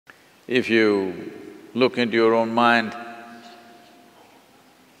If you look into your own mind,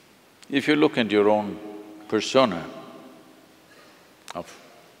 if you look into your own persona of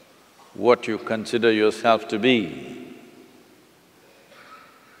what you consider yourself to be,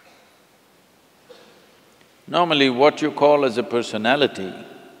 normally what you call as a personality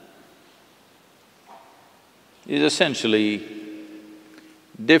is essentially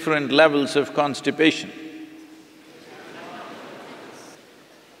different levels of constipation.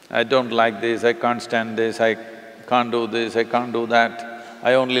 I don't like this, I can't stand this, I can't do this, I can't do that,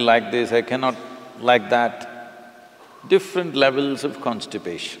 I only like this, I cannot like that. Different levels of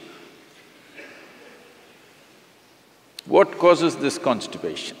constipation. What causes this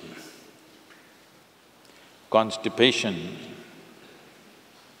constipation? Constipation,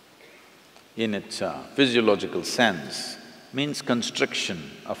 in its physiological sense, means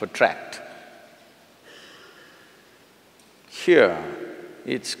constriction of a tract. Here,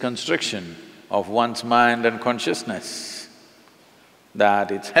 it's constriction of one's mind and consciousness,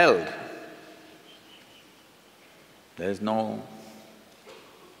 that it's held. There's no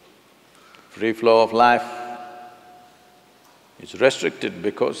free flow of life. It's restricted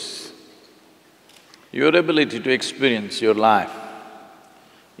because your ability to experience your life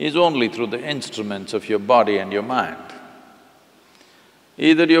is only through the instruments of your body and your mind.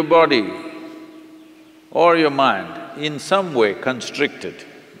 Either your body or your mind in some way constricted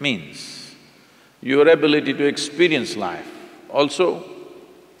means your ability to experience life also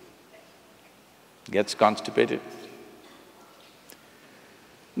gets constipated.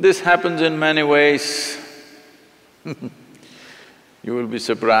 This happens in many ways. You will be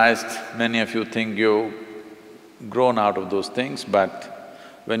surprised, many of you think you've grown out of those things, but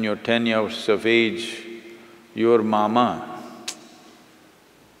when you're 10 years of age, your mama,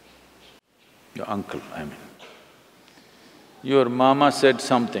 your uncle, I mean, your mama said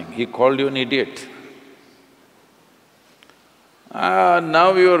something, he called you an idiot.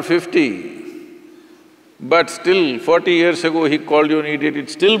 Now you're 50, but still 40 years ago he called you an idiot,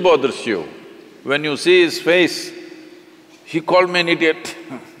 it still bothers you. When you see his face, he called me an idiot.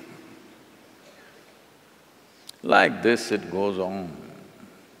 Like this it goes on.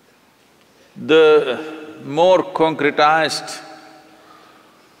 The more concretized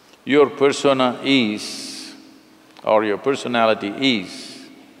your persona is, or your personality is,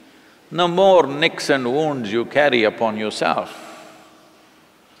 the more nicks and wounds you carry upon yourself.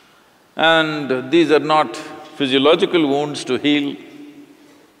 And these are not physiological wounds to heal,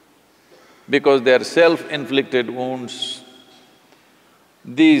 because they are self-inflicted wounds.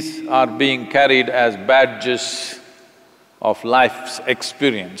 These are being carried as badges of life's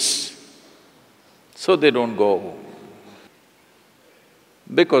experience, so they don't go.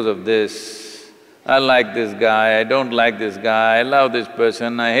 Because of this, I like this guy, I don't like this guy, I love this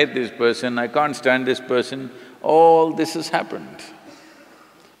person, I hate this person, I can't stand this person, all this has happened.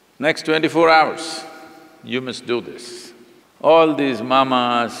 Next 24 hours, you must do this. All these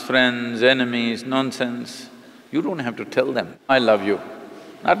mamas, friends, enemies, nonsense, you don't have to tell them, I love you.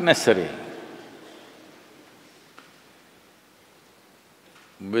 Not necessary.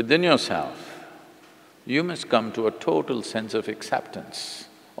 Within yourself, you must come to a total sense of acceptance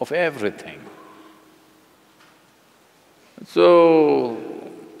of everything. So,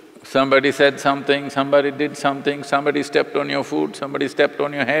 somebody said something, somebody did something, somebody stepped on your foot, somebody stepped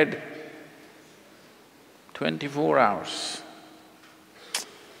on your head. 24 hours.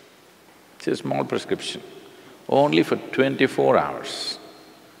 It's a small prescription. Only for 24 hours.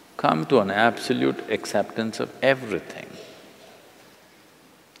 Come to an absolute acceptance of everything.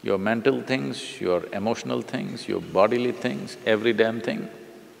 Your mental things, your emotional things, your bodily things, every damn thing,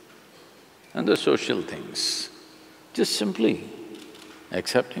 and the social things. Just simply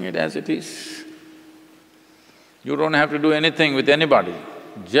accepting it as it is. You don't have to do anything with anybody,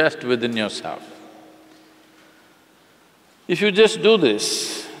 just within yourself. If you just do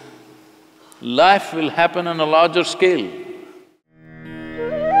this, life will happen on a larger scale.